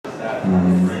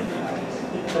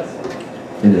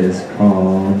It is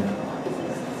called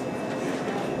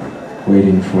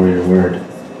Waiting for Your Word.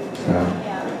 So,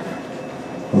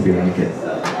 hope you like it.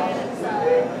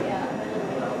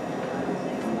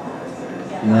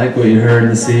 If you like what you heard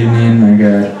this evening, I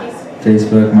got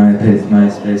Facebook,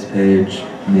 MySpace page.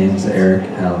 Name's Erik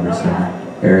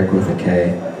Halverson. Erik with a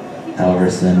K.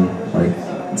 Halverson, like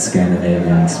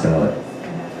Scandinavian spell it.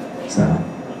 So,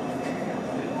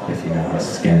 if you know how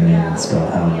Scandinavians spell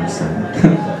Halverson,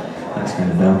 that's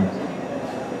kind of dumb.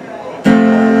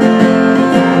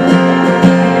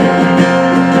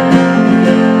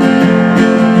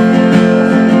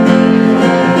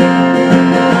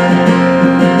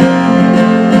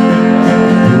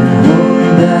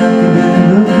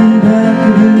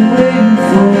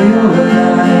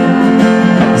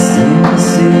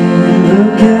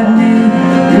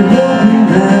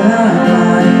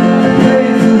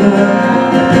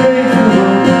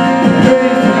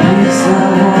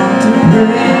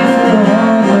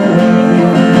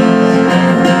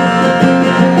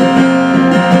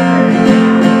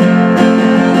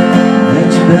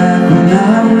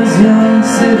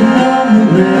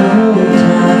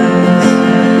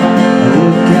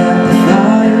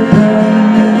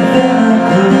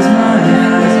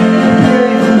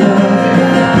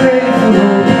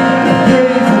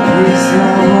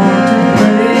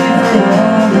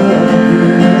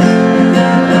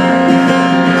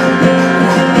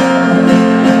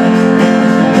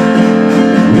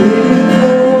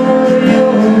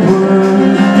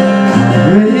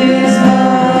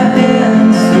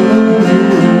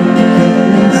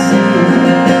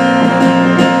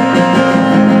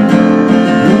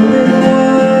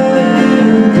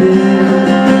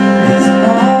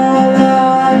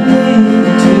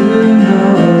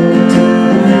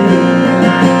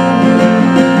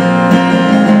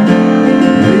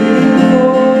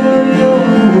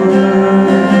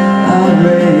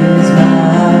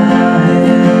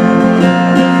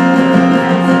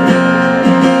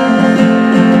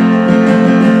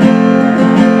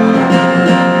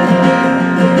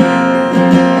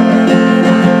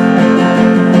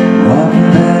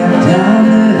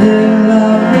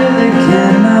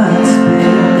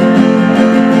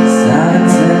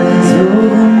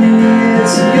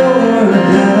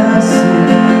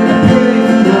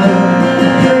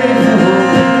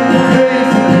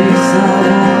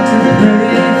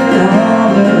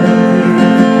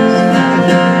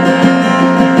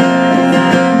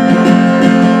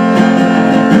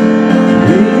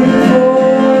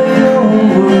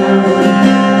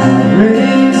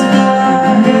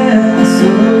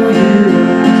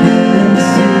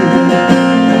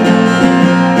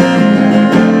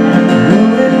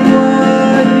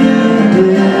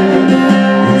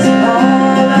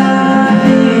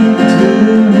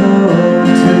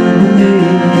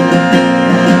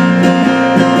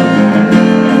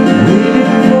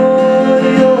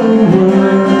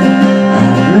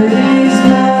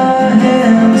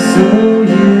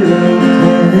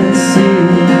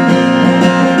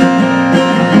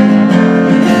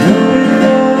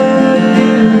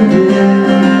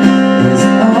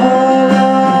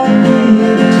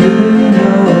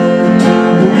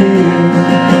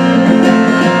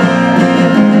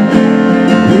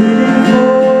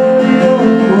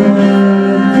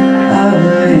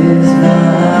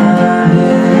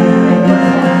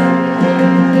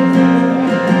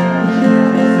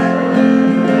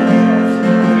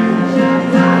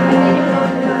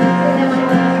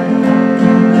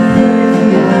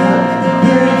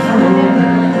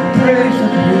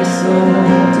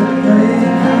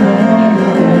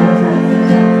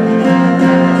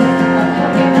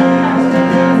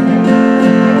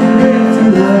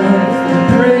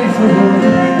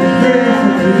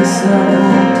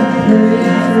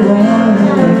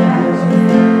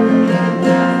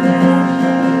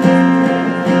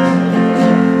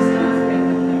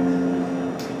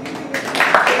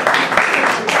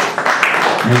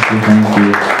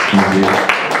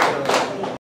 Thank you.